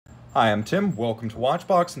Hi, I'm Tim. Welcome to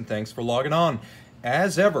Watchbox and thanks for logging on.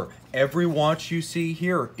 As ever, every watch you see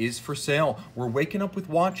here is for sale. We're waking up with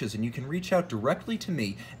watches and you can reach out directly to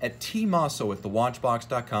me at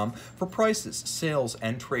tmosso@thewatchbox.com for prices, sales,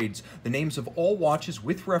 and trades. The names of all watches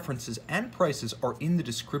with references and prices are in the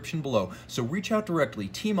description below, so reach out directly,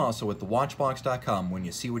 tmosso@thewatchbox.com when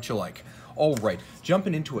you see what you like. All right,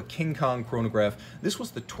 jumping into a King Kong chronograph. This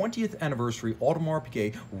was the 20th anniversary Audemars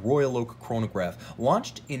Piguet Royal Oak chronograph.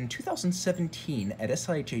 Launched in 2017 at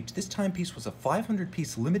SIHH, this timepiece was a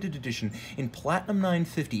 500-piece limited edition in Platinum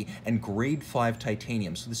 950 and Grade 5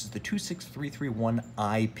 titanium. So this is the 26331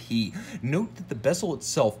 IP. Note that the bezel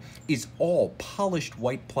itself is all polished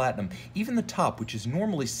white platinum. Even the top, which is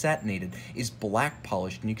normally satinated, is black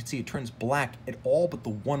polished, and you can see it turns black at all but the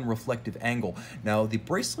one reflective angle. Now, the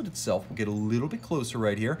bracelet itself, we'll get a little bit closer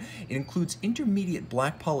right here. It includes intermediate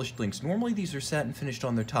black polished links. Normally these are satin finished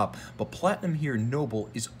on their top, but platinum here, noble,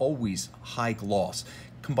 is always high gloss.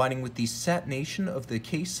 Combining with the satination of the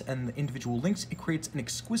case and the individual links, it creates an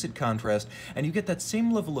exquisite contrast, and you get that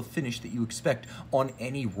same level of finish that you expect on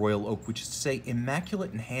any Royal Oak, which is to say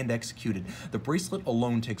immaculate and hand executed. The bracelet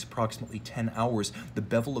alone takes approximately 10 hours. The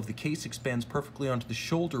bevel of the case expands perfectly onto the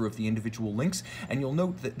shoulder of the individual links, and you'll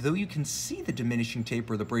note that though you can see the diminishing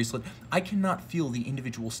taper of the bracelet, I cannot feel the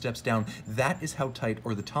individual steps down. That is how tight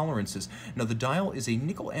are the tolerances. Now, the dial is a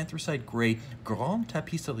nickel anthracite gray Grande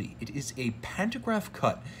Tapisserie. It is a pantograph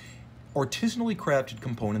cut, artisanally crafted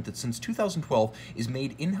component that since 2012 is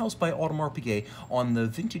made in-house by Audemars Piguet on the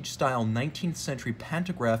vintage-style 19th century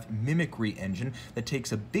pantograph mimicry engine that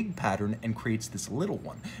takes a big pattern and creates this little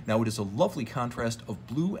one. Now, it is a lovely contrast of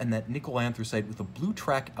blue and that nickel anthracite with a blue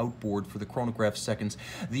track outboard for the chronograph seconds.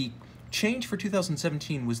 The change for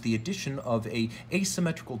 2017 was the addition of a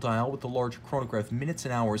asymmetrical dial with the larger chronograph minutes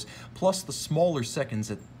and hours, plus the smaller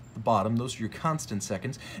seconds at the bottom. Those are your constant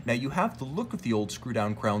seconds. Now, you have the look of the old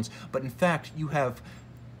screw-down crowns, but in fact, you have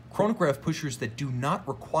chronograph pushers that do not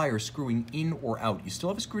require screwing in or out. You still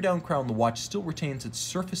have a screw-down crown. The watch still retains its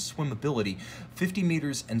surface swimmability, 50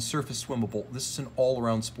 meters and surface swimmable. This is an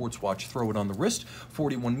all-around sports watch. Throw it on the wrist,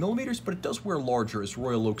 41 millimeters, but it does wear larger, as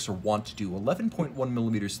Royal Oaks are wont to do. 11.1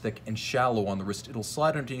 millimeters thick and shallow on the wrist. It'll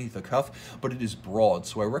slide underneath the cuff, but it is broad,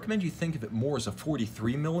 so I recommend you think of it more as a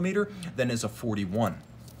 43 millimeter than as a 41.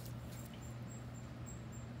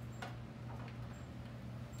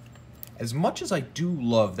 As much as I do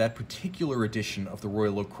love that particular edition of the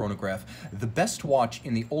Royal Oak chronograph, the best watch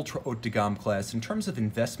in the ultra haute de gamme class in terms of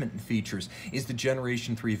investment and features is the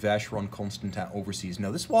Generation 3 Vacheron Constantin Overseas.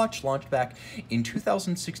 Now, this watch launched back in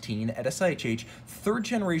 2016 at SIHH, third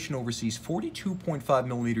generation Overseas, 42.5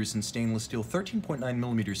 millimeters in stainless steel, 13.9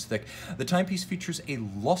 millimeters thick. The timepiece features a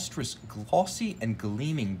lustrous, glossy, and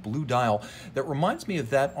gleaming blue dial that reminds me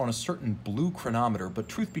of that on a certain Bleu chronometer, but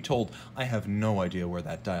truth be told, I have no idea where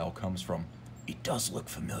that dial comes from. It does look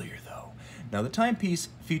familiar, though. Now, the timepiece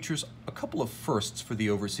features a couple of firsts for the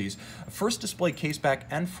Overseas. A first display caseback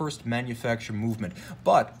and first manufacture movement,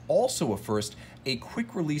 but also a first, a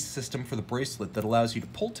quick release system for the bracelet that allows you to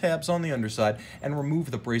pull tabs on the underside and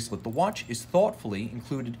remove the bracelet. The watch is thoughtfully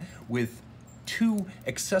included with two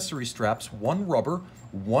accessory straps, one rubber,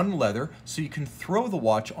 one leather, so you can throw the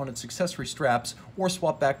watch on its accessory straps or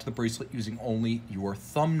swap back to the bracelet using only your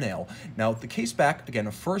thumbnail. Now, the caseback, again,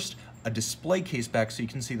 a first, a display caseback so you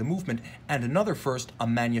can see the movement, and another first, a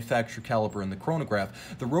manufacturer caliber in the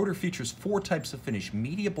chronograph. The rotor features 4 types of finish: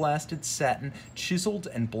 media blasted, satin, chiseled,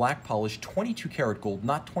 and black polished, 22 karat gold,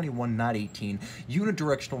 not 21, not 18,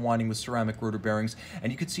 unidirectional winding with ceramic rotor bearings,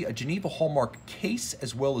 and you can see a Geneva hallmark case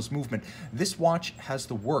as well as movement. This watch has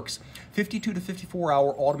the works: 52 to 54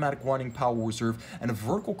 hour automatic winding power reserve and a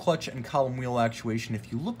vertical clutch and column wheel actuation.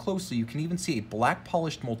 If you look closely, you can even see a black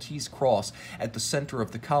polished Maltese cross at the center of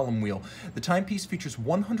the column wheel. The timepiece features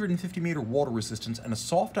 150 meter water resistance and a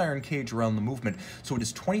soft iron cage around the movement, so it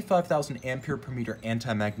is 25,000 ampere per meter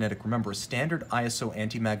anti-magnetic. Remember, a standard ISO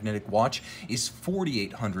anti-magnetic watch is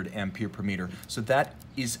 4,800 ampere per meter, so that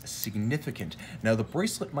is significant. Now, the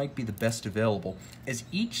bracelet might be the best available, as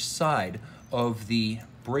each side of the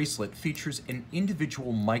bracelet features an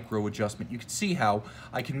individual micro adjustment. You can see how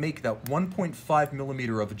I can make that 1.5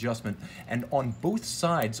 millimeter of adjustment, and on both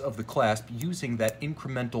sides of the clasp using that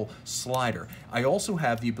incremental slider. I also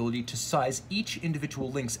have the ability to size each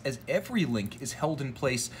individual links, as every link is held in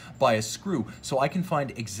place by a screw, so I can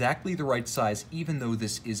find exactly the right size even though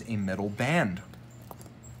this is a metal band.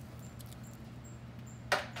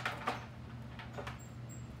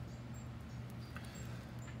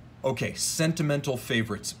 Okay, sentimental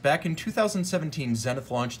favorites. Back in 2017,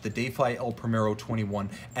 Zenith launched the Defy El Primero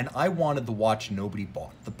 21, and I wanted the watch nobody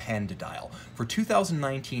bought, the Panda Dial. For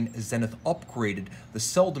 2019, Zenith upgraded the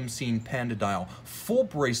seldom seen Panda Dial, full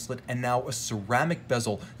bracelet, and now a ceramic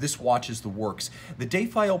bezel. This watch is the works. The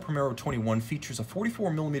Defy El Primero 21 features a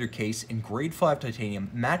 44mm case in grade 5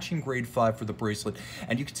 titanium, matching grade 5 for the bracelet,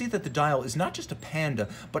 and you can see that the dial is not just a panda,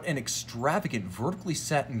 but an extravagant vertically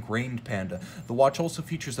satin grained panda. The watch also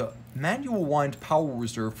features a manual wind power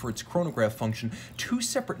reserve for its chronograph function, 2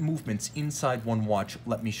 separate movements inside one watch.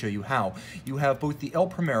 Let me show you how. You have both the El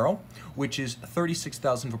Primero, which is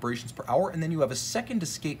 36,000 vibrations per hour, and then you have a second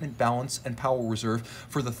escapement balance and power reserve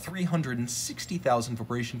for the 360,000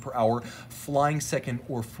 vibration per hour flying second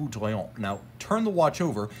or foudroyant. Now, turn the watch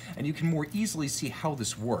over and you can more easily see how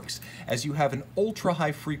this works, as you have an ultra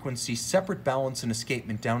high frequency separate balance and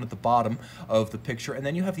escapement down at the bottom of the picture, and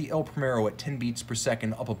then you have the El Primero at 10 beats per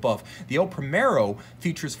second up above. The El Primero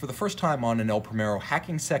features for the first time on an El Primero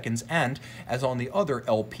hacking seconds and, as on the other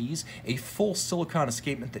LPs, a full silicone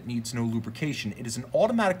escapement that needs no lubrication. It is an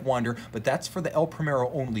automatic winder, but that's for the El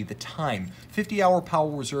Primero only. The time, 50-hour power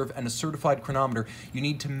reserve, and a certified chronometer. You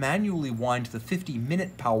need to manually wind the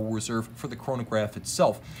 50-minute power reserve for the chronograph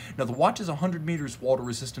itself. Now, the watch is 100 meters water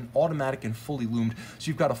resistant, automatic, and fully loomed, so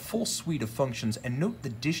you've got a full suite of functions. And note the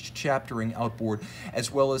dished chaptering outboard,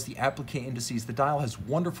 as well as the applique indices. The dial has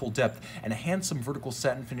wonderful depth and a handsome vertical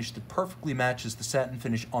satin finish that perfectly matches the satin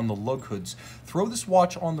finish on the lug hoods. Throw this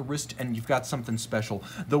watch on the wrist and you've got something special.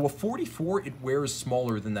 Though a 44, it wears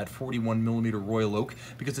smaller than that 41mm Royal Oak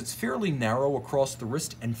because it's fairly narrow across the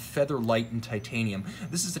wrist and feather light in titanium.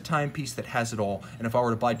 This is a timepiece that has it all, and if I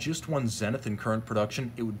were to buy just one Zenith in current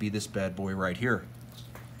production, it would be this bad boy right here.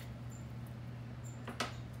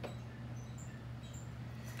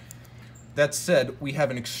 That said, we have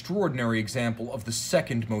an extraordinary example of the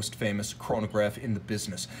second most famous chronograph in the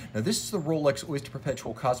business. Now, this is the Rolex Oyster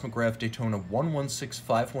Perpetual Cosmograph Daytona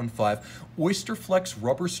 116515 Oyster Flex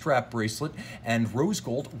rubber strap bracelet and rose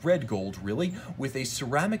gold, red gold really, with a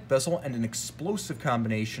ceramic bezel and an explosive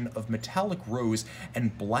combination of metallic rose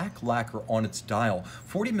and black lacquer on its dial.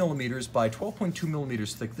 40mm by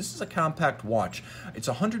 12.2mm thick. This is a compact watch. It's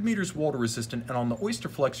 100 meters water resistant, and on the Oyster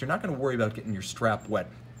Flex, you're not going to worry about getting your strap wet.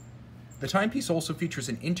 The timepiece also features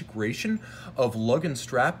an integration of lug and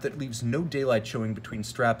strap that leaves no daylight showing between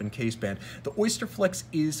strap and caseband. The Oyster Flex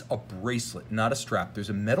is a bracelet, not a strap.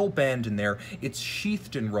 There's a metal band in there. It's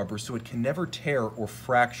sheathed in rubber, so it can never tear or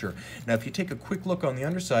fracture. Now, if you take a quick look on the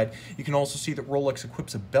underside, you can also see that Rolex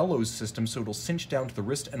equips a bellows system, so it'll cinch down to the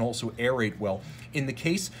wrist and also aerate well. In the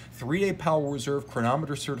case, 3-day power reserve,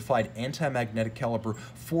 chronometer certified anti-magnetic caliber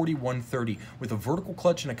 4130 with a vertical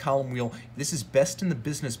clutch and a column wheel. This is best in the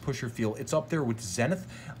business pusher feel. It's up there with Zenith,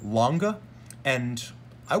 Longa, and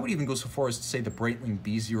I would even go so far as to say the Breitling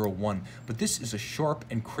B01, but this is a sharp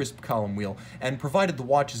and crisp column wheel, and provided the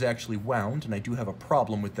watch is actually wound, and I do have a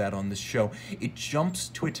problem with that on this show, it jumps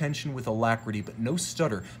to attention with alacrity, but no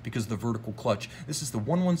stutter because of the vertical clutch. This is the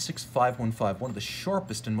 116515, one of the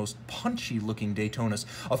sharpest and most punchy looking Daytonas,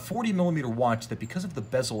 a 40mm watch that, because of the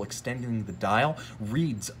bezel extending the dial,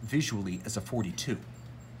 reads visually as a 42.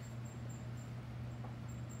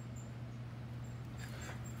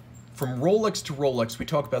 From Rolex to Rolex, we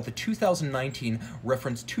talk about the 2019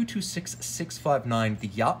 reference 226659, the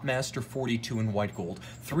Yacht-Master 42 in white gold.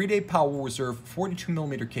 3-day power reserve,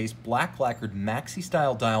 42mm case, black lacquered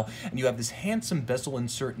maxi-style dial, and you have this handsome bezel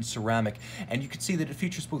insert in ceramic, and you can see that it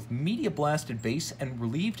features both media blasted base and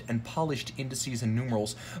relieved and polished indices and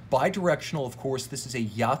numerals. Bidirectional, of course. This is a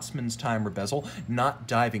yachtsman's timer bezel, not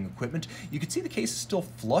diving equipment. You can see the case is still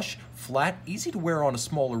flush, flat, easy to wear on a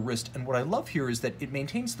smaller wrist, and what I love here is that it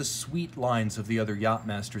maintains the sweet lines of the other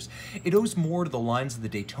Yacht-Masters. It owes more to the lines of the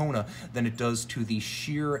Daytona than it does to the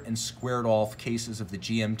sheer and squared off cases of the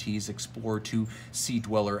GMTs, Explorer 2, Sea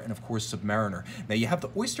Dweller, and of course Submariner. Now, you have the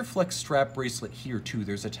Oyster Flex strap bracelet here too.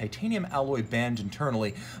 There's a titanium alloy band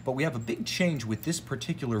internally, but we have a big change with this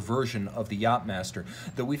particular version of the Yacht-Master.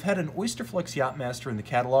 Though we've had an Oyster Flex Yacht-Master in the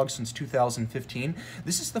catalog since 2015,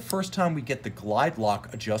 this is the first time we get the glide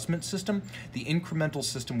lock adjustment system, the incremental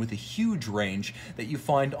system with a huge range that you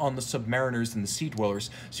find on the Submariners and the Sea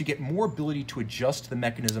Dwellers, so you get more ability to adjust the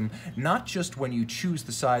mechanism, not just when you choose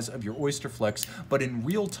the size of your Oyster Flex, but in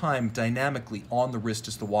real time, dynamically on the wrist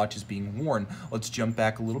as the watch is being worn. Let's jump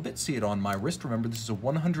back a little bit, see it on my wrist. Remember, this is a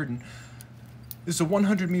 100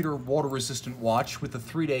 meter water resistant watch with a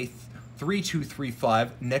 3-day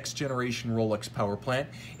 3235, next generation Rolex power plant.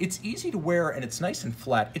 It's easy to wear and it's nice and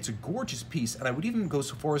flat. It's a gorgeous piece, and I would even go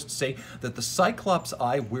so far as to say that the Cyclops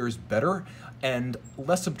eye wears better and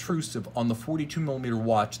less obtrusive on the 42mm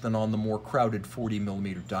watch than on the more crowded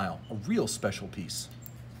 40mm dial. A real special piece.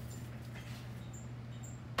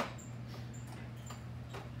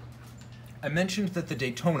 I mentioned that the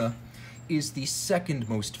Daytona is the second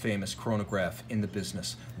most famous chronograph in the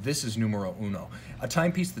business. This is numero uno, a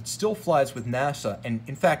timepiece that still flies with NASA and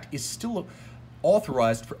in fact is still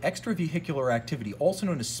authorized for extravehicular activity, also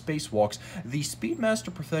known as spacewalks. The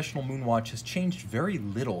Speedmaster professional Moonwatch has changed very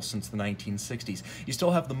little since the 1960s. You still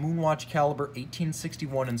have the Moonwatch caliber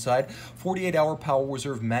 1861 inside, 48-hour power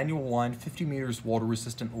reserve, manual line, 50 meters water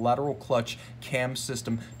resistant, lateral clutch, cam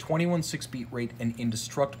system, 21 6-beat rate, and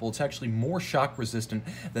indestructible. It's actually more shock resistant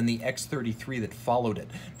than the X33 that followed it.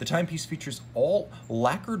 The timepiece features all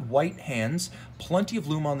lacquered white hands, plenty of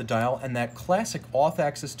lume on the dial, and that classic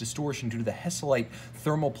off-axis distortion due to the Hesselite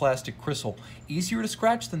thermoplastic crystal. Easier to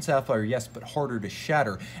scratch than sapphire, yes, but harder to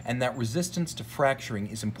shatter, and that resistance to fracturing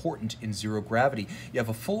is important in zero gravity. You have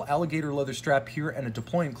a full alligator leather strap here and a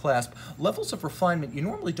deploying clasp, levels of refinement you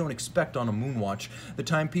normally don't expect on a Moonwatch. The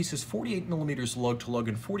timepiece is 48mm lug to lug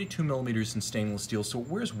and 42mm in stainless steel, so it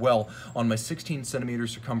wears well on my 16cm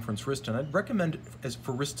circumference wrist, and I'd recommend it as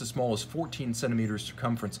for wrists as small as 14cm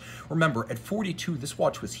circumference. Remember, at 42, this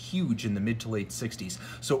watch was huge in the mid to late 60s,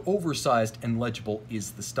 so oversized and legible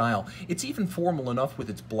is the style. It's even formal enough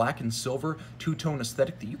with its black and silver two-tone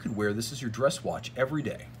aesthetic that you could wear this as your dress watch every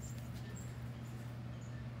day.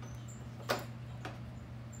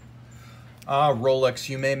 Ah, Rolex,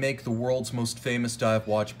 you may make the world's most famous dive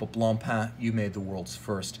watch, but Blancpain, you made the world's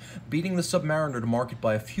first. Beating the Submariner to market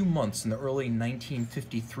by a few months in the early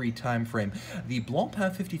 1953 timeframe, the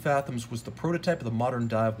Blancpain 50 Fathoms was the prototype of the modern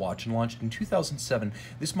dive watch and launched in 2007.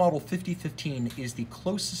 This model 5015 is the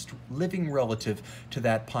closest living relative to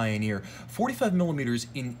that pioneer. 45mm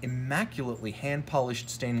in immaculately hand-polished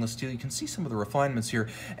stainless steel. You can see some of the refinements here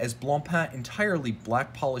as Blancpain entirely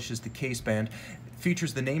black polishes the caseband,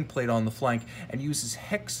 features the nameplate on the flank, and uses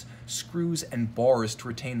hex screws and bars to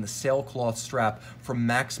retain the sailcloth strap for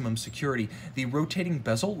maximum security. The rotating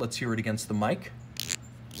bezel, let's hear it against the mic.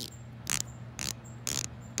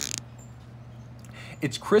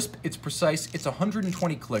 It's crisp, it's precise, it's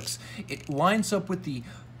 120 clicks. It lines up with the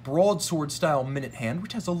broadsword style minute hand,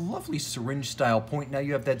 which has a lovely syringe style point. Now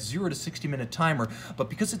you have that 0 to 60-minute timer, but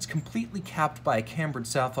because it's completely capped by a cambered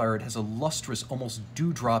sapphire, it has a lustrous, almost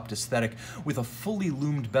dewdropped aesthetic with a fully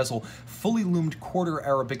loomed bezel, fully loomed quarter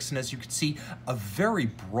Arabics, and as you can see, a very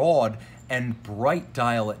broad and bright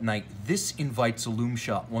dial at night. This invites a lume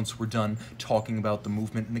shot once we're done talking about the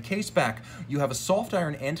movement in the case back. You have a soft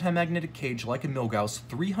iron anti-magnetic cage like a Milgauss,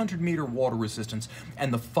 300-meter water resistance,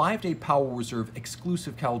 and the 5-day power reserve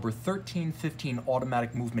exclusive caliber 1315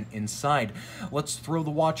 automatic movement inside. Let's throw the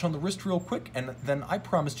watch on the wrist real quick, and then I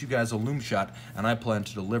promised you guys a lume shot, and I plan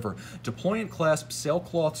to deliver. Deployant clasp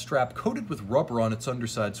sailcloth strap coated with rubber on its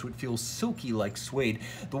underside so it feels silky like suede.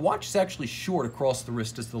 The watch is actually short across the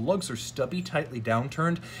wrist as the lugs are stubby, tightly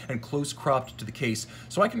downturned, and close cropped to the case.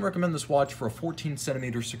 So I can recommend this watch for a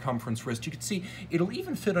 14cm circumference wrist. You can see it'll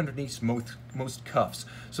even fit underneath most cuffs.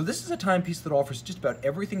 So this is a timepiece that offers just about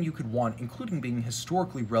everything you could want, including being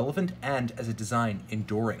historically relevant and, as a design,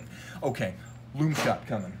 enduring. Okay, lume shot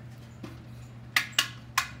coming.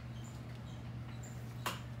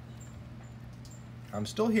 I'm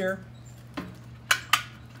still here.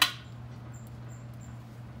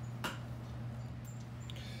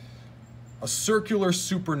 A circular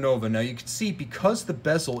supernova. Now you can see because the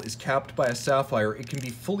bezel is capped by a sapphire, it can be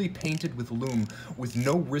fully painted with lume with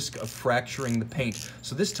no risk of fracturing the paint.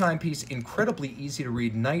 So this timepiece, incredibly easy to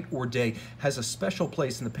read night or day, has a special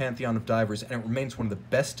place in the pantheon of divers, and it remains one of the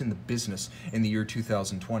best in the business in the year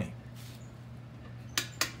 2020.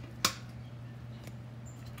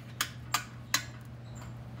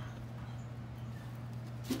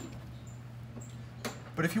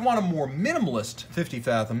 But if you want a more minimalist 50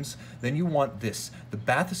 Fathoms, then you want this, the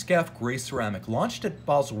Bathyscaphe Gray Ceramic. Launched at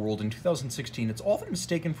Baselworld in 2016, it's often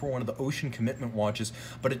mistaken for one of the Ocean Commitment watches,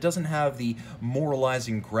 but it doesn't have the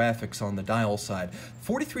moralizing graphics on the dial side.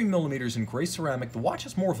 43mm in gray ceramic, the watch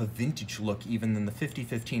has more of a vintage look even than the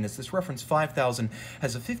 5015, as this reference 5000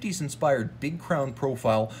 has a 50s-inspired big crown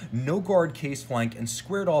profile, no guard case flank, and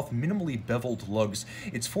squared-off, minimally beveled lugs.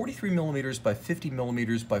 It's 43mm by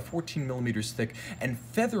 50mm by 14mm thick, and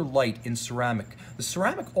feather light in ceramic. The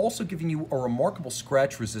ceramic also giving you a remarkable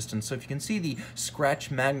scratch resistance, so if you can see the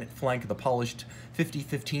scratch magnet flank of the polished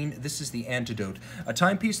 5015. This is the antidote. A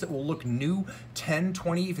timepiece that will look new 10,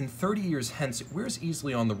 20, even 30 years hence. It wears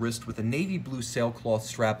easily on the wrist with a navy blue sailcloth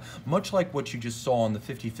strap, much like what you just saw on the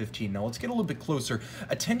 5015. Now let's get a little bit closer.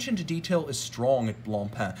 Attention to detail is strong at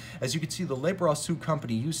Blancpain. As you can see, the Le Brassus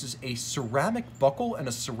company uses a ceramic buckle and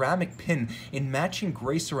a ceramic pin in matching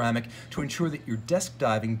gray ceramic to ensure that your desk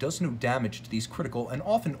diving does no damage to these critical and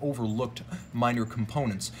often overlooked minor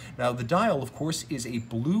components. Now the dial, of course, is a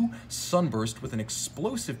blue sunburst with an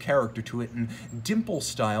explosive character to it and dimple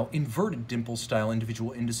style, inverted dimple style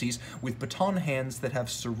individual indices with baton hands that have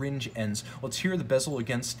syringe ends. Let's hear the bezel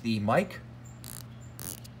against the mic.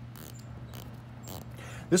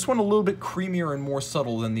 This one a little bit creamier and more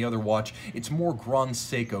subtle than the other watch. It's more Grand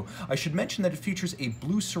Seiko. I should mention that it features a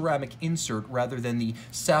blue ceramic insert rather than the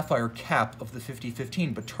sapphire cap of the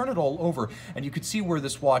 5015, but turn it all over and you can see where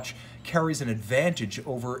this watch carries an advantage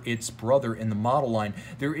over its brother in the model line.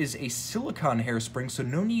 There is a silicone hairspring, so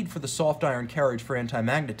no need for the soft iron carriage for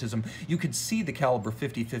anti-magnetism. You can see the caliber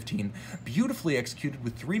 5015. Beautifully executed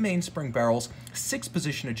with 3 mainspring barrels, 6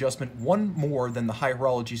 position adjustment, 1 more than the high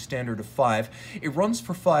horology standard of 5. It runs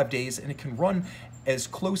for 5 days, and it can run as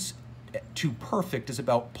close to perfect is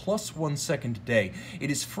about +1 second a day.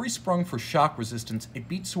 It is free sprung for shock resistance. It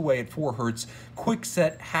beats away at 4 Hz, quick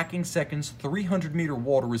set, hacking seconds, 300-meter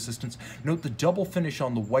water resistance. Note the double finish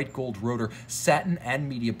on the white gold rotor, satin and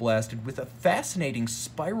media blasted, with a fascinating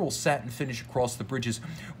spiral satin finish across the bridges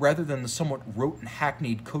rather than the somewhat rote and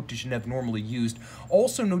hackneyed Côte de Genève normally used.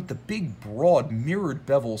 Also note the big, broad, mirrored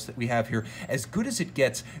bevels that we have here. As good as it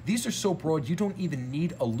gets, these are so broad you don't even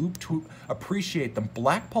need a loop to appreciate them.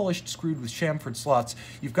 Black polished screwed with chamfered slots.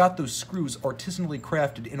 You've got those screws artisanally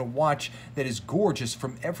crafted in a watch that is gorgeous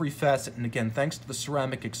from every facet, and again, thanks to the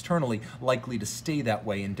ceramic externally, likely to stay that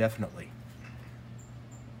way indefinitely.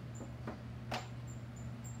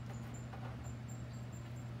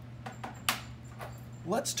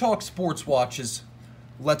 Let's talk sports watches.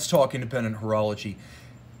 Let's talk independent horology.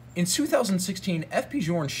 In 2016, FP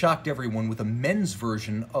Journe shocked everyone with a men's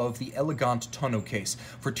version of the Elegant tonneau case.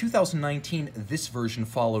 For 2019, this version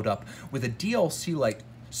followed up with a DLC light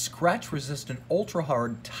scratch-resistant,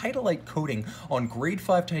 ultra-hard Titanite coating on grade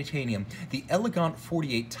 5 titanium. The Elegant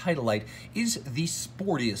 48 Titanite is the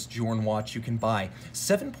sportiest Journe watch you can buy.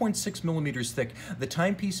 7.6 millimeters thick, the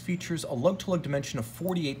timepiece features a lug-to-lug dimension of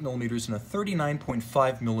 48 millimeters and a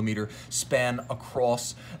 39.5 millimeter span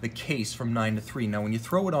across the case from 9 to 3. Now, when you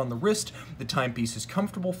throw it on the wrist, the timepiece is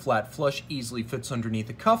comfortable, flat, flush, easily fits underneath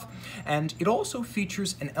the cuff, and it also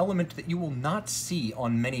features an element that you will not see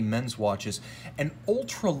on many men's watches, an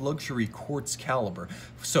ultra-luxury quartz caliber.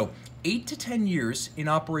 So 8 to 10 years in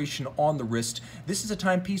operation on the wrist. This is a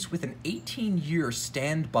timepiece with an 18-year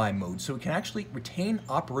standby mode, so it can actually retain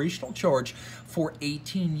operational charge for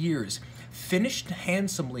 18 years. Finished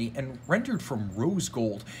handsomely and rendered from rose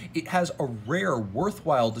gold, it has a rare,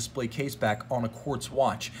 worthwhile display case back on a quartz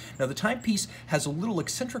watch. Now the timepiece has a little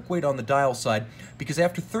eccentric weight on the dial side because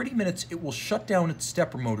after 30 minutes it will shut down its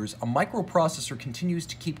stepper motors. A microprocessor continues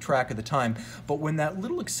to keep track of the time, but when that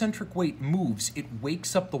little eccentric weight moves, it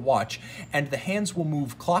wakes up the watch, and the hands will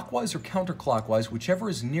move clockwise or counterclockwise, whichever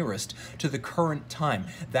is nearest to the current time.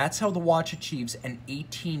 That's how the watch achieves an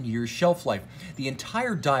 18-year shelf life. The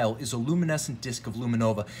entire dial is a luminescent disc of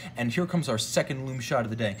Luminova, and here comes our second lume shot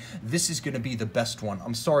of the day. This is going to be the best one.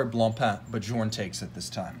 I'm sorry, Blancpain, but Journe takes it this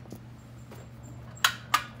time.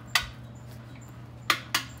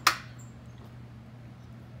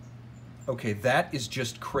 Okay, that is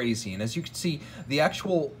just crazy, and as you can see, the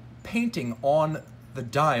actual painting on the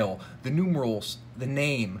dial, the numerals, the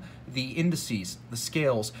name, the indices, the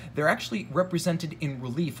scales, they're actually represented in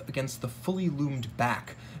relief against the fully loomed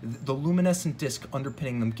back, the luminescent disc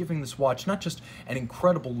underpinning them, giving this watch not just an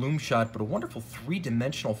incredible lume shot, but a wonderful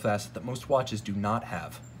three-dimensional facet that most watches do not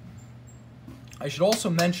have. I should also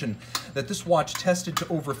mention that this watch, tested to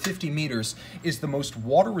over 50 meters, is the most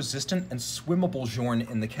water-resistant and swimmable Journe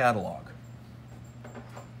in the catalog.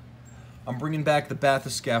 I'm bringing back the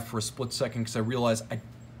Bathyscaphe for a split second because I realize I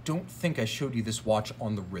don't think I showed you this watch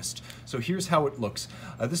on the wrist. So here's how it looks.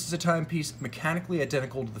 This is a timepiece mechanically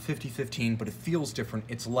identical to the 5015, but it feels different,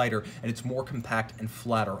 it's lighter, and it's more compact and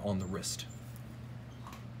flatter on the wrist.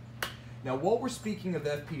 Now, while we're speaking of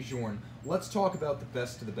FP Journe, let's talk about the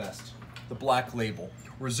best of the best, the Black Label.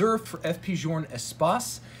 Reserved for FP Journe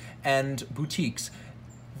Espace and boutiques.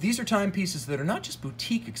 These are timepieces that are not just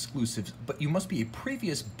boutique exclusives, but you must be a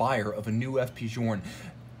previous buyer of a new FP Journe.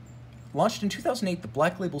 Launched in 2008, the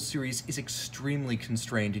Black Label series is extremely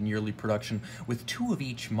constrained in yearly production with 2 of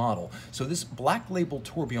each model. So this Black Label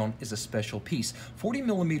Tourbillon is a special piece. 40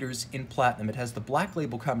 millimeters in platinum. It has the Black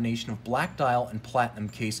Label combination of black dial and platinum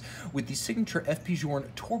case with the signature FP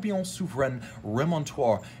Journe Tourbillon Souverain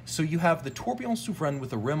Remontoire. So you have the Tourbillon Souverain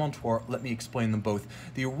with a Remontoire. Let me explain them both.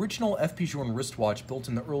 The original FP Journe wristwatch, built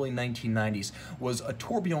in the early 1990s, was a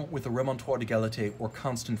tourbillon with a remontoire d'égalité or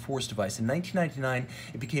constant force device. In 1999,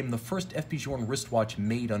 it became the first FP Journe wristwatch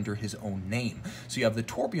made under his own name. So you have the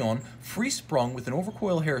tourbillon, free sprung with an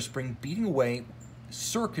overcoil hairspring beating away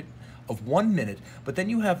circuit of 1 minute, but then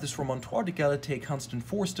you have this remontoire d'égalité constant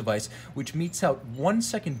force device which meets out 1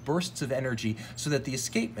 second bursts of energy so that the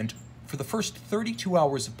escapement for the first 32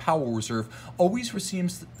 hours of power reserve always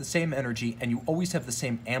receives the same energy and you always have the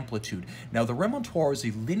same amplitude. Now the remontoire is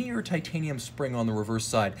a linear titanium spring on the reverse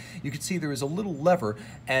side. You can see there is a little lever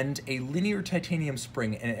and a linear titanium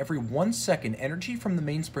spring, and every 1 second energy from the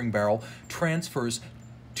mainspring barrel transfers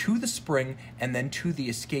to the spring and then to the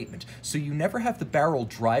escapement. So you never have the barrel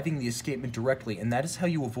driving the escapement directly, and that is how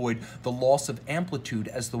you avoid the loss of amplitude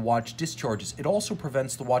as the watch discharges. It also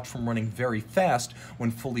prevents the watch from running very fast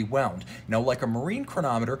when fully wound. Now, like a marine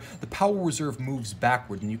chronometer, the power reserve moves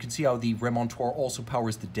backward, and you can see how the remontoire also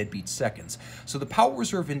powers the deadbeat seconds. So the power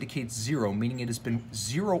reserve indicates 0, meaning it has been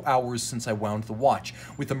 0 hours since I wound the watch.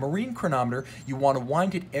 With a marine chronometer, you want to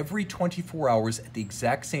wind it every 24 hours at the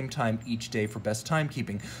exact same time each day for best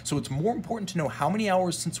timekeeping. So it's more important to know how many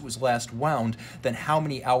hours since it was last wound than how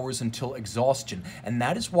many hours until exhaustion. And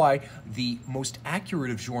that is why the most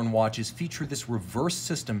accurate of Journe watches feature this reverse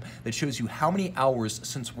system that shows you how many hours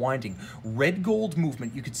since winding. Red gold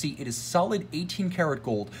movement, you can see it is solid 18 karat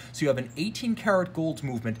gold. So you have an 18 karat gold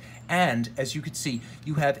movement, and as you can see,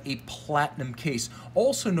 you have a platinum case.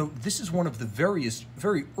 Also note, this is one of the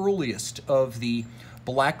very earliest of the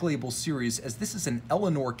Black Label series, as this is an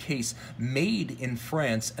Eleanor case made in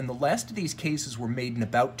France, and the last of these cases were made in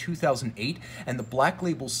about 2008, and the Black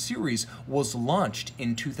Label series was launched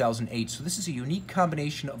in 2008. So this is a unique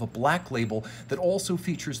combination of a Black Label that also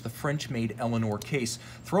features the French-made Eleanor case.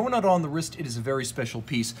 Thrown out on the wrist, it is a very special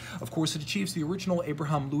piece. Of course, it achieves the original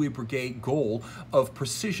Abraham Louis Breguet goal of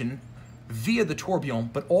precision via the tourbillon,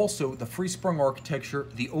 but also the free-sprung architecture,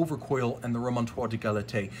 the overcoil, and the remontoire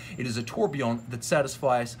d'égalité. It is a tourbillon that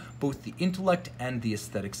satisfies both the intellect and the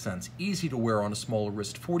aesthetic sense. Easy to wear on a smaller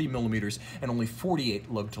wrist, 40 millimeters, and only 48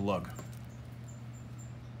 lug-to-lug.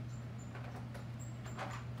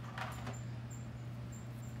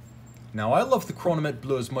 Now, I love the Chronometre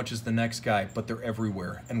Bleu as much as the next guy, but they're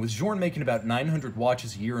everywhere. And with Journe making about 900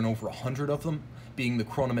 watches a year and over 100 of them being the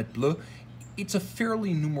Chronometre Bleu, it's a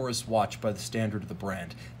fairly numerous watch by the standard of the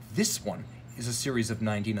brand. This one is a series of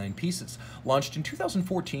 99 pieces. Launched in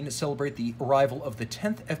 2014 to celebrate the arrival of the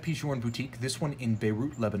 10th FP Journe boutique, this one in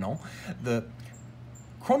Beirut, Lebanon. The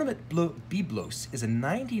Chronometre Bleu Byblos is a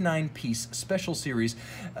 99-piece special series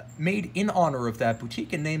made in honor of that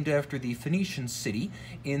boutique and named after the Phoenician city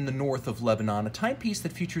in the north of Lebanon. A timepiece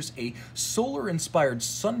that features a solar-inspired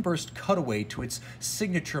sunburst cutaway to its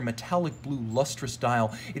signature metallic blue lustrous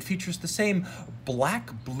dial. It features the same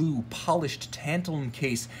black-blue polished tantalum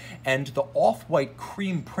case and the off-white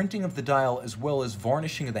cream printing of the dial, as well as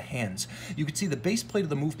varnishing of the hands. You can see the base plate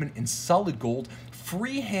of the movement in solid gold,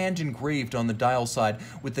 freehand engraved on the dial side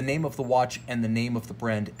with the name of the watch and the name of the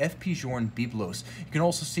brand, FP Journe Byblos. You can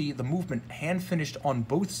also see the movement hand finished on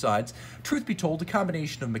both sides. Truth be told, a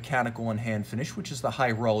combination of mechanical and hand finish, which is the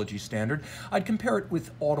high horology standard. I'd compare it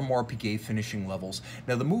with Audemars Piguet finishing levels.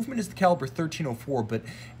 Now the movement is the caliber 1304, but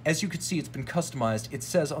as you can see, it's been customized. It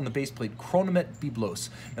says on the base plate, Chronometre Byblos.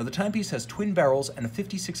 Now the timepiece has twin barrels and a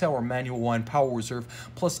 56-hour manual wind power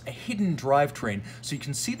reserve, plus a hidden drivetrain. So you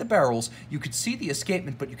can see the barrels, you could see the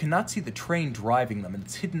escapement, but you cannot see the train driving them, and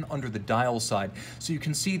it's hidden under the dial side. So you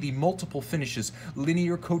can see the multiple finishes,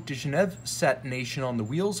 linear Côte de Genève satination on the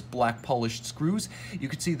wheels, black polished screws. You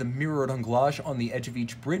can see the mirrored anglage on the edge of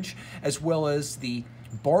each bridge, as well as the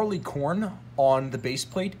barley corn on the base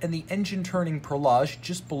plate and the engine turning perlage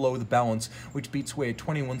just below the balance, which beats away at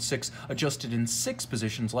 21.6, adjusted in 6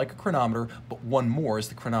 positions like a chronometer, but one more, as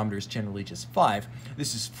the chronometer is generally just 5.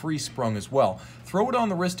 This is free sprung as well. Throw it on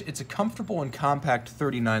the wrist, it's a comfortable and compact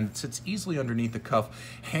 39 that sits easily underneath the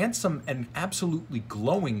cuff, handsome and absolutely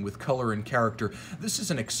glowing with color and character. This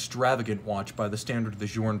is an extravagant watch by the standard of the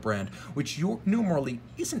Journe brand, which normally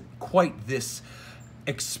isn't quite this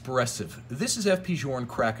expressive. This is FP Journe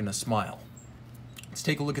cracking a smile. Let's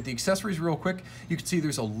take a look at the accessories real quick. You can see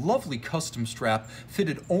there's a lovely custom strap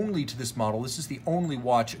fitted only to this model. This is the only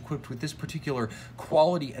watch equipped with this particular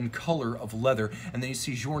quality and color of leather. And then you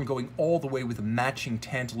see Journe going all the way with a matching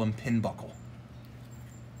tantalum pin buckle.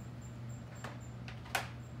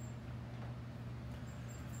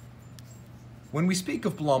 When we speak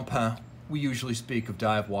of Blancpain, we usually speak of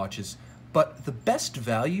dive watches, but the best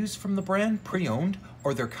values from the brand, pre-owned,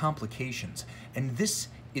 are their complications. And this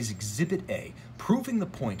is Exhibit A, proving the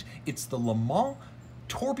point. It's the Leman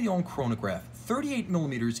Tourbillon Chronograph, 38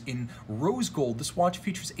 millimeters in rose gold. This watch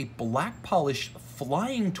features a black polished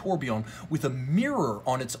flying tourbillon with a mirror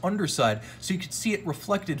on its underside, so you can see it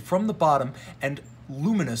reflected from the bottom and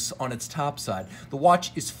luminous on its top side. The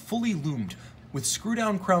watch is fully loomed, with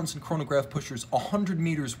screw-down crowns and chronograph pushers, 100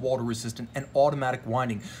 meters water-resistant, and automatic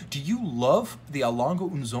winding. Do you love the A Lungo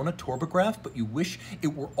Un Zona Tourbograph, but you wish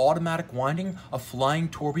it were automatic winding, a flying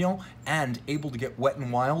tourbillon, and able to get wet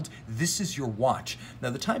and wild? This is your watch.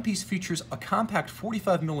 Now, the timepiece features a compact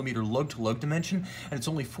 45 millimeter lug-to-lug dimension, and it's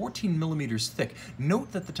only 14 millimeters thick.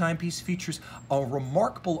 Note that the timepiece features a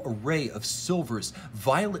remarkable array of silvers,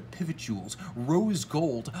 violet pivot jewels, rose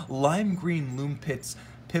gold, lime green lume pips,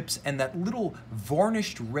 and that little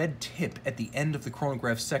varnished red tip at the end of the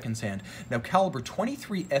chronograph's seconds hand. Now, caliber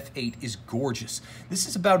 23 F8 is gorgeous. This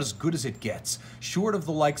is about as good as it gets. Short of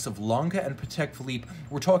the likes of Lange and Patek Philippe,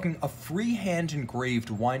 we're talking a freehand engraved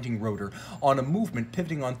winding rotor on a movement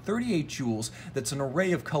pivoting on 38 jewels that's an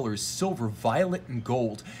array of colors, silver, violet, and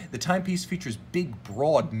gold. The timepiece features big,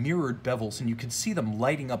 broad, mirrored bevels, and you can see them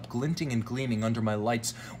lighting up, glinting and gleaming under my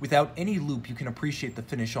lights. Without any loop, you can appreciate the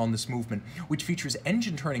finish on this movement, which features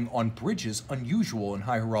engine turning on bridges, unusual in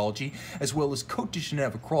high horology, as well as Côte de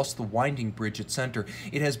Genève across the winding bridge at center.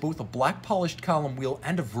 It has both a black polished column wheel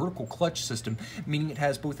and a vertical clutch system, meaning it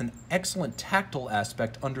has both an excellent tactile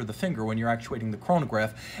aspect under the finger when you're actuating the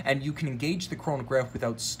chronograph, and you can engage the chronograph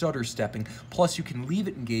without stutter stepping, plus you can leave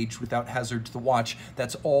it engaged without hazard to the watch.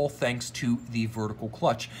 That's all thanks to the vertical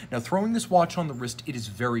clutch. Now, throwing this watch on the wrist, it is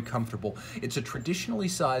very comfortable. It's a traditionally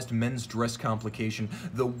sized men's dress complication,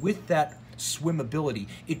 though with that swimmability,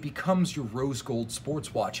 it becomes your rose gold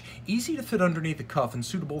sports watch. Easy to fit underneath the cuff and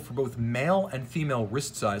suitable for both male and female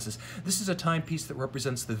wrist sizes. This is a timepiece that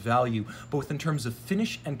represents the value, both in terms of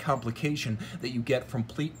finish and complication, that you get from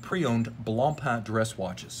pre-owned Blancpain dress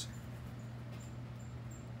watches.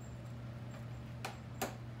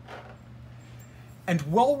 And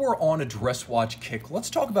while we're on a dress watch kick, let's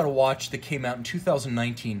talk about a watch that came out in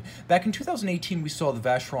 2019. Back in 2018, we saw the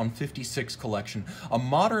Vacheron 56 collection, a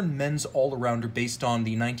modern men's all-arounder based on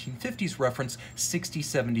the 1950s reference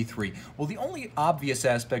 6073. Well, the only obvious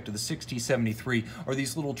aspect of the 6073 are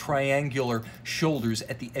these little triangular shoulders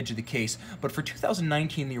at the edge of the case. But for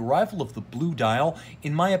 2019, the arrival of the Bleu dial,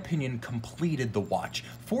 in my opinion, completed the watch.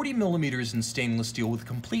 40 millimeters in stainless steel with a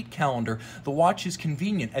complete calendar, the watch is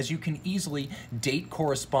convenient as you can easily date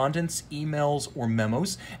correspondence, emails, or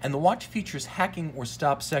memos, and the watch features hacking or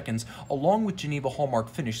stop seconds along with Geneva hallmark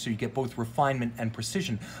finish, so you get both refinement and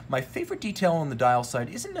precision. My favorite detail on the dial side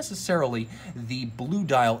isn't necessarily the Bleu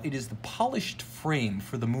dial, it is the polished frame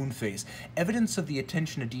for the moon phase. Evidence of the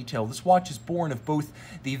attention to detail. This watch is born of both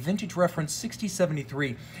the vintage reference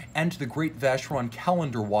 6073 and the great Vacheron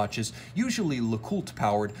calendar watches, usually Lecoultre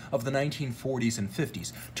powered, of the 1940s and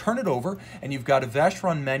 50s. Turn it over and you've got a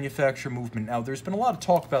Vacheron manufacture movement. Now, there's been a lot of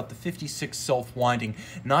talk about the 56 self-winding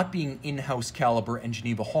not being in-house caliber and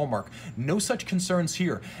Geneva hallmark. No such concerns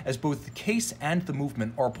here, as both the case and the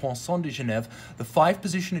movement are Poinçon de Genève, the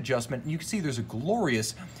 5-position adjustment, and you can see there's a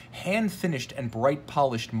glorious hand-finished and bright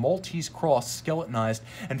polished Maltese cross skeletonized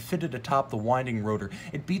and fitted atop the winding rotor.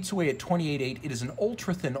 It beats away at 28.8. It is an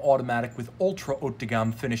ultra-thin automatic with ultra haute de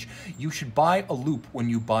gamme finish. You should buy a loop when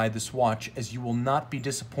you buy this watch, as you will not be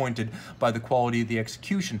disappointed by the quality of the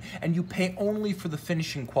execution, and you pay only for the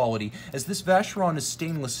finishing quality, as this Vacheron is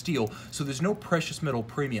stainless steel, so there's no precious metal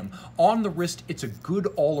premium. On the wrist, it's a good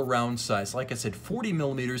all-around size. Like I said, 40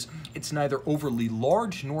 millimeters. It's neither overly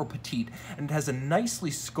large nor petite, and it has a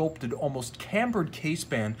nicely sculpted, almost cambered case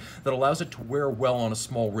band that allows it to wear well on a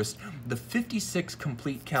small wrist. The 56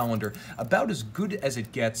 complete calendar, about as good as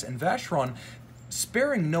it gets, and Vacheron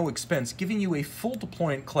sparing no expense, giving you a full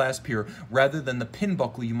deployment clasp here rather than the pin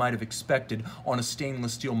buckle you might have expected on a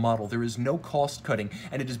stainless steel model. There is no cost cutting,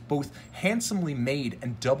 and it is both handsomely made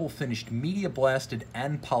and double finished, media blasted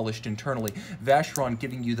and polished internally. Vacheron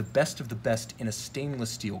giving you the best of the best in a stainless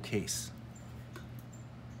steel case.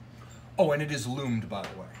 Oh, and it is loomed, by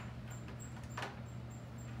the way.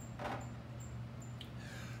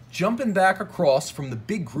 Jumping back across from the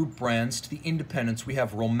big group brands to the independents, we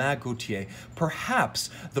have Romain Gaultier,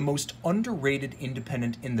 perhaps the most underrated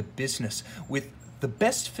independent in the business, with the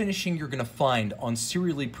best finishing you're going to find on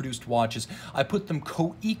serially produced watches. I put them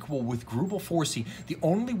co-equal with Greubel Forsey. The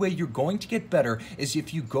only way you're going to get better is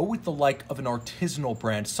if you go with the like of an artisanal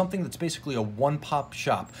brand, something that's basically a one-pop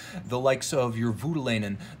shop, the likes of your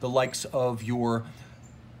Voutilanen, the likes of your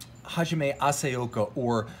Hajime Asaoka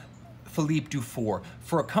or Philippe Dufour.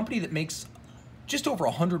 For a company that makes just over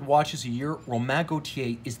 100 watches a year, Romain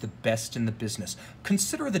Gaultier is the best in the business.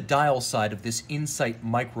 Consider the dial side of this Insight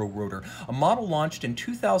Micro Rotor, a model launched in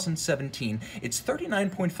 2017. It's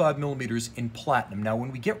 39.5 millimeters in platinum. Now,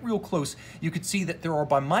 when we get real close, you could see that there are,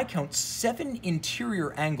 by my count, 7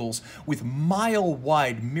 interior angles with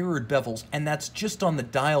mile-wide mirrored bevels, and that's just on the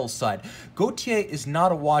dial side. Gaultier is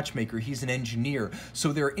not a watchmaker, he's an engineer,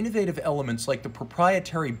 so there are innovative elements like the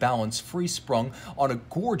proprietary balance free-sprung on a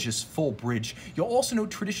gorgeous full bridge. You'll also note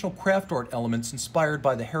traditional craft art elements inspired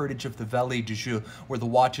by the heritage of the Vallée du Jeu, where the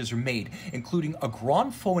watches are made, including a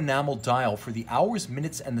grand faux enamel dial for the hours,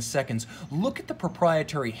 minutes, and the seconds. Look at the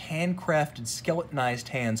proprietary handcrafted skeletonized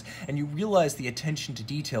hands, and you realize the attention to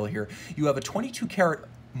detail here. You have a 22-karat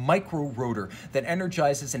micro rotor that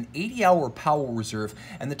energizes an 80-hour power reserve,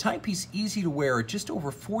 and the timepiece easy to wear at just over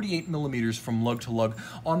 48 millimeters from lug to lug.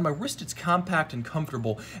 On my wrist, it's compact and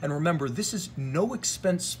comfortable, and remember, this is no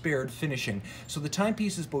expense spared finishing, so the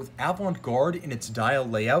timepiece is both avant-garde in its dial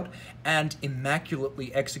layout and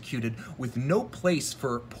immaculately executed with no place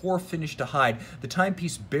for poor finish to hide. The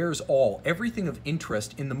timepiece bears all. Everything of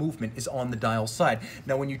interest in the movement is on the dial side.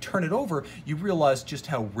 Now, when you turn it over, you realize just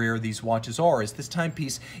how rare these watches are, as this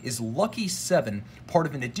timepiece is Lucky 7, part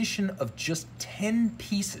of an edition of just 10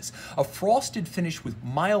 pieces. A frosted finish with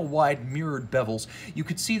mile-wide mirrored bevels. You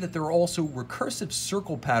could see that there are also recursive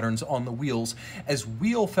circle patterns on the wheels, as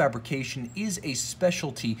wheel fabrication is a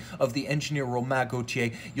specialty of the engineer Romain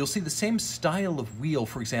Gaultier. You'll see the same style of wheel,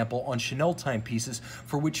 for example, on Chanel timepieces,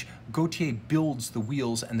 for which Gaultier builds the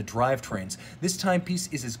wheels and the drivetrains. This timepiece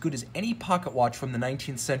is as good as any pocket watch from the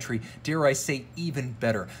 19th century, dare I say even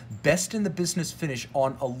better. Best in the business finish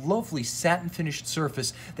on a lovely satin finished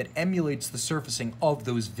surface that emulates the surfacing of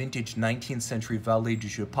those vintage 19th century Vallée du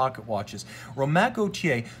Jeu pocket watches. Romain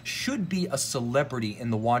Gaultier should be a celebrity in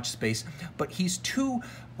the watch space, but he's too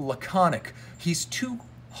laconic. He's too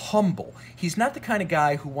humble. He's not the kind of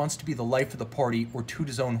guy who wants to be the life of the party or toot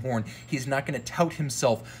his own horn. He's not going to tout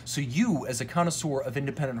himself, so you, as a connoisseur of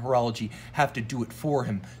independent horology, have to do it for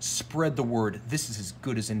him. Spread the word. This is as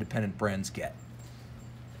good as independent brands get.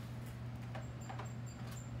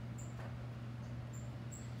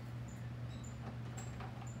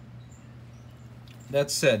 That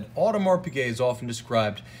said, Audemars Piguet is often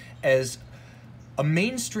described as a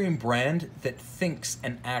mainstream brand that thinks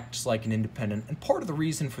and acts like an independent, and part of the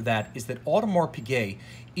reason for that is that Audemars Piguet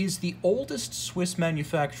is the oldest Swiss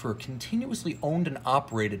manufacturer continuously owned and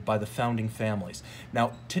operated by the founding families.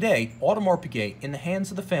 Now, today, Audemars Piguet, in the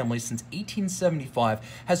hands of the family since 1875,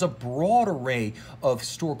 has a broad array of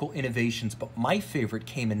historical innovations, but my favorite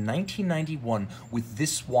came in 1991 with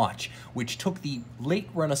this watch, which took the late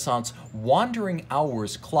Renaissance wandering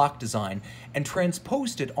hours clock design and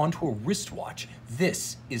transposed it onto a wristwatch.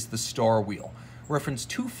 This is the Starwheel. Reference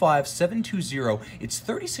 25720. It's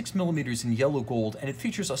 36 millimeters in yellow gold, and it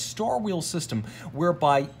features a Starwheel system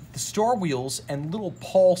whereby the star wheels and little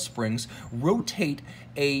pawl springs rotate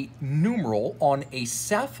a numeral on a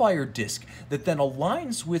sapphire disc that then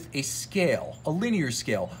aligns with a scale, a linear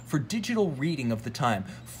scale, for digital reading of the time.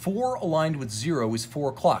 4 aligned with 0 is 4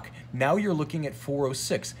 o'clock. Now you're looking at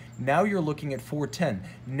 4:06. Now you're looking at 4:10.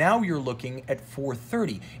 Now you're looking at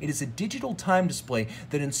 4:30. It is a digital time display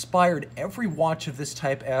that inspired every watch of this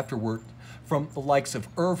type afterward, from the likes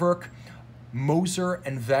of Urwerk, Moser,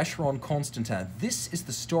 and Vacheron Constantin. This is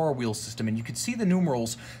the Starwheel system, and you can see the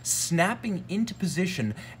numerals snapping into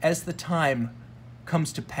position as the time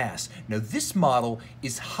comes to pass. Now, this model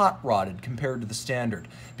is hot-rodded compared to the standard,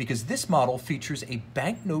 because this model features a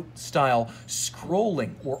banknote-style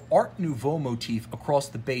scrolling or Art Nouveau motif across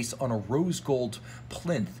the base on a rose gold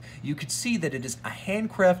plinth. You could see that it is a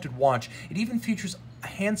handcrafted watch. It even features a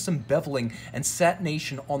handsome beveling and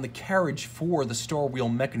satination on the carriage for the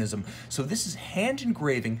Starwheel mechanism. So this is hand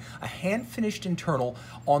engraving, a hand-finished internal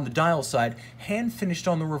on the dial side, hand-finished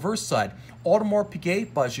on the reverse side. Audemars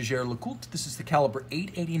Piguet by Jaeger-LeCoultre. This is the caliber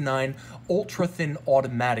 889 ultra-thin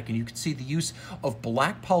automatic, and you can see the use of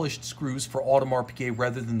black polished screws for Audemars Piguet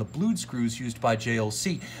rather than the blued screws used by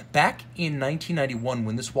JLC. Back in 1991,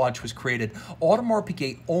 when this watch was created, Audemars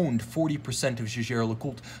Piguet owned 40% of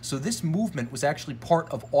Jaeger-LeCoultre, so this movement was actually part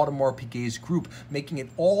of Audemars Piguet's group, making it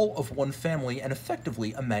all of one family and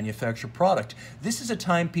effectively a manufactured product. This is a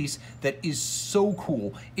timepiece that is so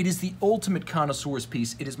cool. It is the ultimate connoisseur's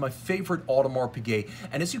piece. It is my favorite Audemars Piguet,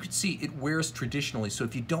 and as you can see, it wears traditionally, so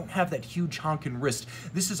if you don't have that huge honking wrist,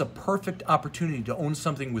 this is a perfect opportunity to own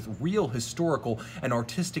something with real historical and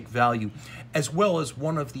artistic value, as well as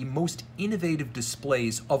one of the most innovative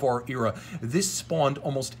displays of our era. This spawned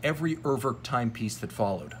almost every Urwerk timepiece that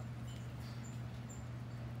followed.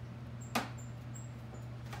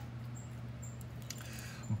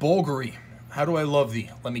 Bulgari, how do I love thee?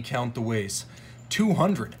 Let me count the ways.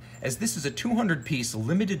 200. As this is a 200-piece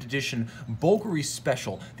limited edition Bulgari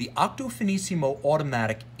special, the Octo Finissimo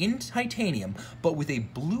automatic in titanium, but with a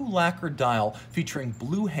blue lacquer dial featuring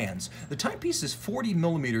blue hands. The timepiece is 40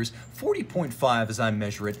 millimeters, 40.5 as I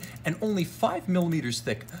measure it, and only 5 millimeters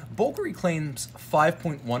thick. Bulgari claims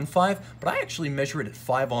 5.15, but I actually measure it at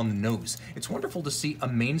 5 on the nose. It's wonderful to see a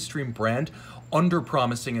mainstream brand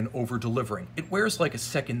under-promising and over-delivering. It wears like a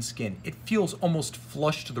second skin. It feels almost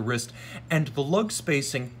flush to the wrist, and the lug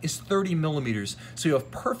spacing is 30 millimeters, so you have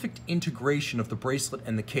perfect integration of the bracelet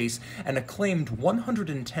and the case, and a claimed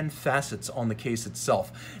 110 facets on the case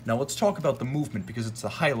itself. Now let's talk about the movement, because it's the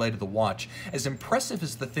highlight of the watch. As impressive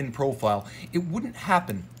as the thin profile, it wouldn't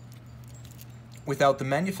happen without the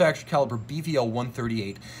manufactured caliber BVL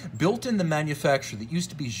 138, built in the manufacture that used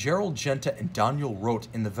to be Gerald Genta and Daniel Roth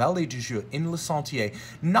in the Vallée du Jeu in Le Sentier,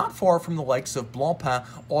 not far from the likes of Blancpain,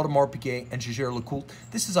 Audemars Piguet, and Jaeger-LeCoultre.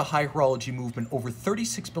 This is a high horology movement over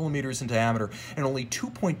 36 millimeters in diameter and only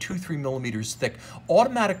 2.23 millimeters thick.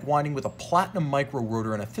 Automatic winding with a platinum micro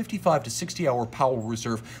rotor and a 55 to 60 hour power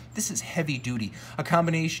reserve. This is heavy duty, a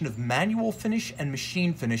combination of manual finish and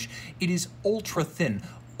machine finish. It is ultra thin,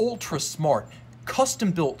 ultra smart,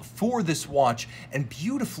 custom built for this watch, and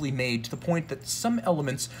beautifully made to the point that some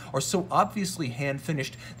elements are so obviously hand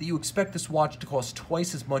finished that you expect this watch to cost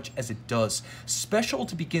twice as much as it does. Special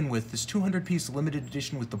to begin with, this 200-piece limited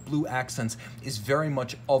edition with the blue accents is very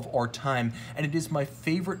much of our time, and it is my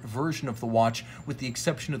favorite version of the watch with the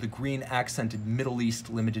exception of the green accented Middle East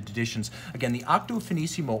limited editions. Again, the Octo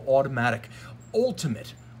Finissimo automatic,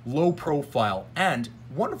 ultimate low profile, and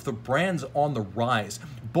one of the brands on the rise.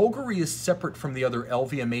 Bulgari is separate from the other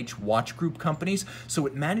LVMH watch group companies, so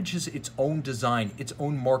it manages its own design, its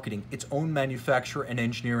own marketing, its own manufacture and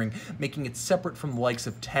engineering, making it separate from the likes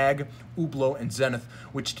of TAG, Hublot, and Zenith,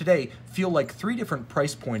 which today feel like 3 different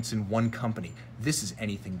price points in one company. This is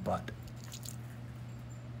anything but.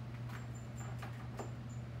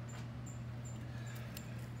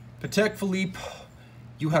 Patek Philippe,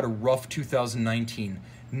 you had a rough 2019.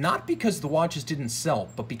 Not because the watches didn't sell,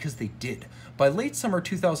 but because they did. By late summer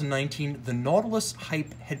 2019, the Nautilus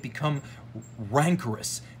hype had become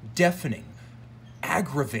rancorous, deafening,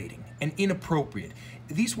 aggravating, and inappropriate.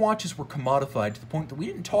 These watches were commodified to the point that we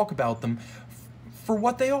didn't talk about them for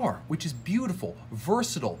what they are, which is beautiful,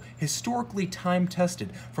 versatile, historically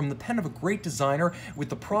time-tested, from the pen of a great designer with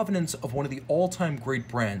the provenance of one of the all-time great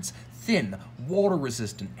brands. Thin,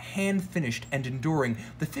 water-resistant, hand-finished, and enduring,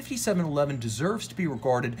 the 5711 deserves to be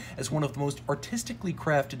regarded as one of the most artistically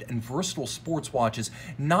crafted and versatile sports watches,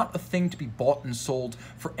 not a thing to be bought and sold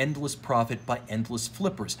for endless profit by endless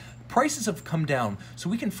flippers. Prices have come down, so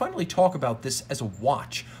we can finally talk about this as a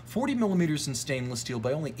watch. 40 millimeters in stainless steel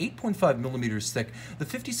by only 8.5 millimeters thick, the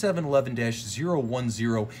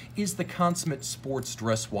 5711-010 is the consummate sports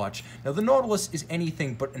dress watch. Now, the Nautilus is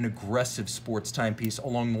anything but an aggressive sports timepiece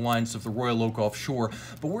along the lines of the Royal Oak Offshore,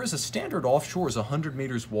 but whereas a standard offshore is 100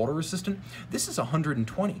 meters water resistant, this is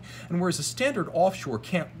 120. And whereas a standard offshore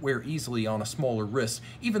can't wear easily on a smaller wrist,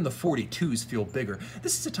 even the 42s feel bigger.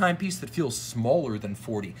 This is a timepiece that feels smaller than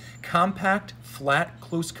 40. Compact, flat,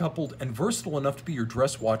 close coupled, and versatile enough to be your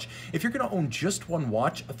dress watch. If you're going to own just one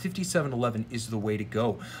watch, a 5711 is the way to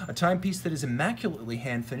go. A timepiece that is immaculately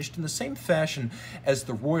hand finished in the same fashion as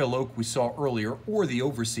the Royal Oak we saw earlier, or the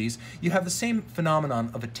Overseas. You have the same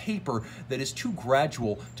phenomenon of a taper that is too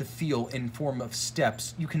gradual to feel in form of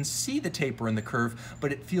steps. You can see the taper in the curve,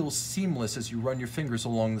 but it feels seamless as you run your fingers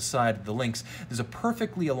along the side of the links. There's a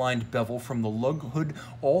perfectly aligned bevel from the lug hood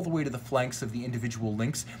all the way to the flanks of the individual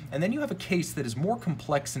links, and then you have a case that is more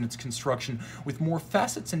complex in its construction with more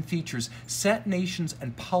facets and features, satinations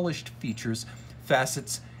and polished features,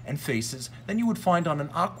 facets, and faces than you would find on an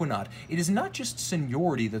Aquanaut. It is not just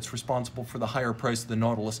seniority that's responsible for the higher price of the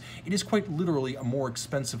Nautilus, it is quite literally a more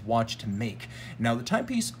expensive watch to make. Now, the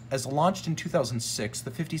timepiece, as launched in 2006,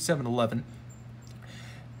 the 5711,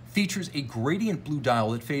 features a gradient blue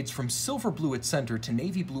dial that fades from silver blue at center to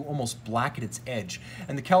navy blue almost black at its edge.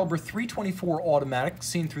 And the caliber 324 automatic,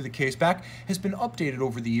 seen through the caseback, has been updated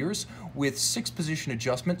over the years with 6-position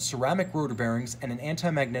adjustment, ceramic rotor bearings, and an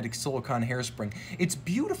anti-magnetic silicone hairspring. It's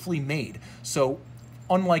beautifully made, so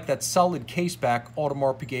unlike that solid caseback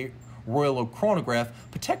Audemars Piguet Royal Oak Chronograph,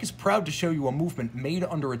 Patek is proud to show you a movement made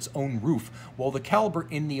under its own roof. While the caliber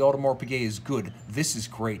in the Audemars Piguet is good, this is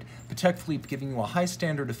great. Patek Philippe giving you a high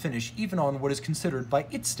standard of finish, even on what is considered by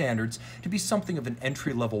its standards to be something of an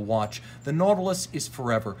entry-level watch. The Nautilus is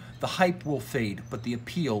forever. The hype will fade, but the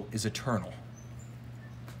appeal is eternal.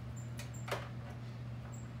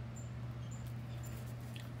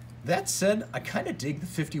 That said, I kind of dig the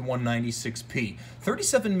 5196P.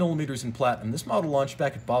 37mm in platinum, this model launched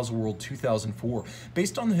back at Baselworld 2004.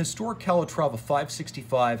 Based on the historic Calatrava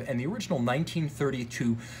 565 and the original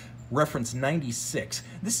 1932 reference 96.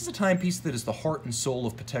 This is a timepiece that is the heart and soul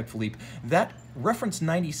of Patek Philippe. That reference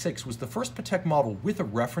 96 was the first Patek model with a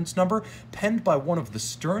reference number penned by one of the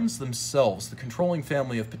Sterns themselves, the controlling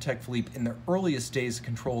family of Patek Philippe in their earliest days of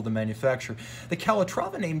control of the manufacturer. The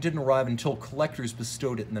Calatrava name didn't arrive until collectors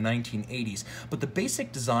bestowed it in the 1980s, but the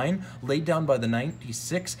basic design laid down by the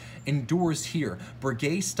 96 endures here.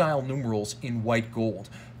 Breguet-style numerals in white gold,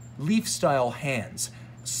 leaf-style hands,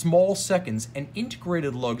 small seconds, and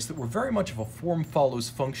integrated lugs that were very much of a form follows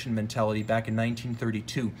function mentality back in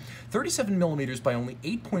 1932. 37mm by only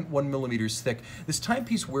 8.1mm thick, this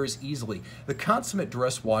timepiece wears easily. The consummate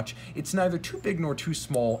dress watch, it's neither too big nor too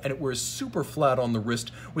small, and it wears super flat on the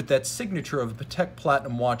wrist with that signature of a Patek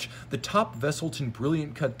Platinum watch, the top Vesselton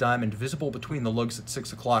brilliant cut diamond visible between the lugs at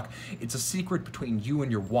 6 o'clock. It's a secret between you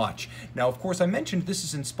and your watch. Now, of course, I mentioned this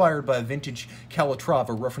is inspired by a vintage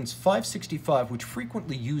Calatrava reference 565, which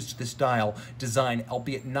frequently used this dial design,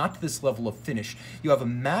 albeit not to this level of finish. You have a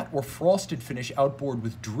matte or frosted finish outboard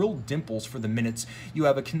with drilled dimples for the minutes. You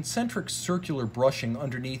have a concentric circular brushing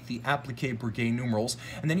underneath the applique Breguet numerals,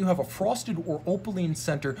 and then you have a frosted or opaline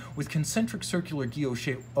center with concentric circular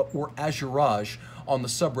guilloche or azurage on the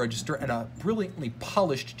sub-register and a brilliantly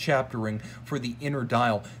polished chapter ring for the inner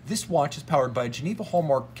dial. This watch is powered by a Geneva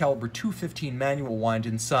Hallmark caliber 215 manual wind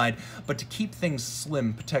inside, but to keep things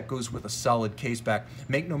slim, Patek goes with a solid caseback.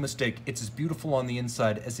 Make no mistake, it's as beautiful on the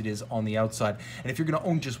inside as it is on the outside. And if you're going to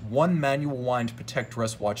own just one manual wind Patek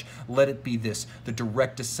dress watch, let it be this, the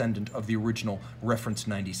direct descendant of the original reference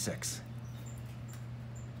 96.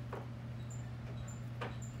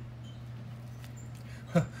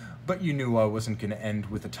 But you knew I wasn't going to end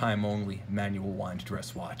with a time-only manual wind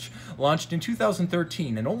dress watch. Launched in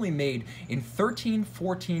 2013 and only made in 13,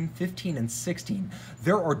 14, 15, and 16,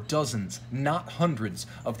 there are dozens, not hundreds,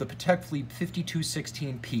 of the Patek Philippe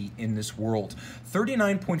 5216P in this world.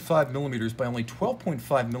 39.5mm by only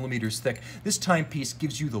 12.5mm thick, this timepiece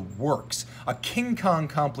gives you the works. A King Kong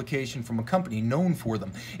complication from a company known for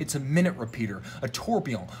them. It's a minute repeater, a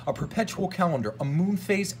tourbillon, a perpetual calendar, a moon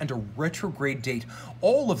phase, and a retrograde date.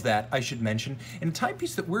 All of that, I should mention, in a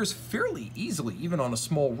timepiece that wears fairly easily, even on a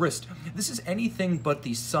small wrist. This is anything but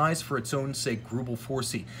the size for its own sake Grubel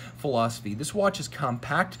Forsey philosophy. This watch is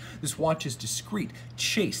compact, this watch is discreet,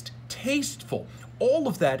 chaste, tasteful, all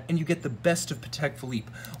of that, and you get the best of Patek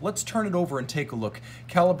Philippe. Let's turn it over and take a look.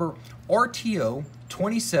 Caliber RTO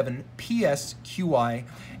 27 PSQI,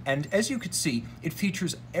 and as you could see, it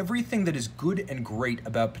features everything that is good and great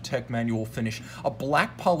about Patek manual finish. A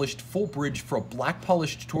black polished full bridge for a black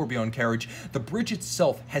polished tourbillon carriage. The bridge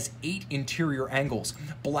itself has 8 interior angles,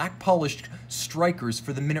 black polished strikers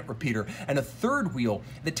for the minute repeater, and a third wheel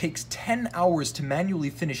that takes 10 hours to manually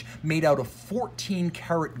finish, made out of 14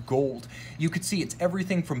 karat gold. You could see it's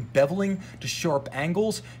everything from beveling to sharp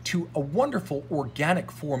angles to a wonderful organic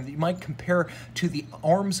form that you might compare to the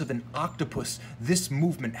arms of an octopus. This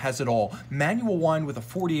movement has it all. Manual wind with a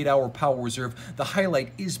 48-hour power reserve. The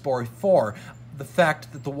highlight is by far the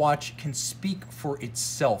fact that the watch can speak for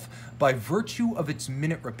itself. By virtue of its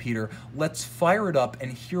minute repeater, let's fire it up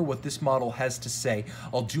and hear what this model has to say.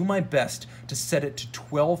 I'll do my best to set it to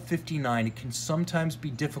 12:59. It can sometimes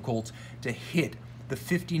be difficult to hit the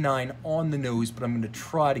 59 on the nose, but I'm going to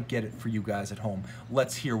try to get it for you guys at home.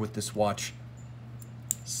 Let's hear what this watch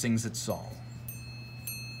sings its song.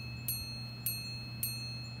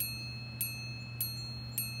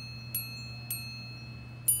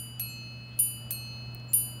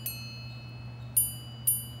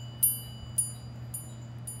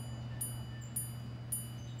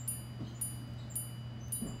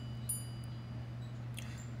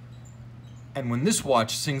 And when this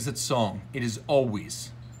watch sings its song, it is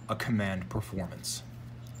always a command performance.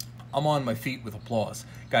 I'm on my feet with applause.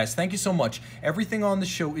 Guys, thank you so much. Everything on the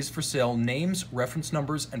show is for sale. Names, reference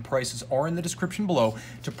numbers, and prices are in the description below.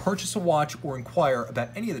 To purchase a watch or inquire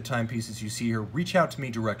about any of the timepieces you see here, reach out to me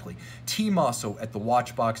directly.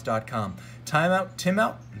 tmosso@thewatchbox.com. Time out, Tim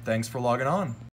out, and thanks for logging on.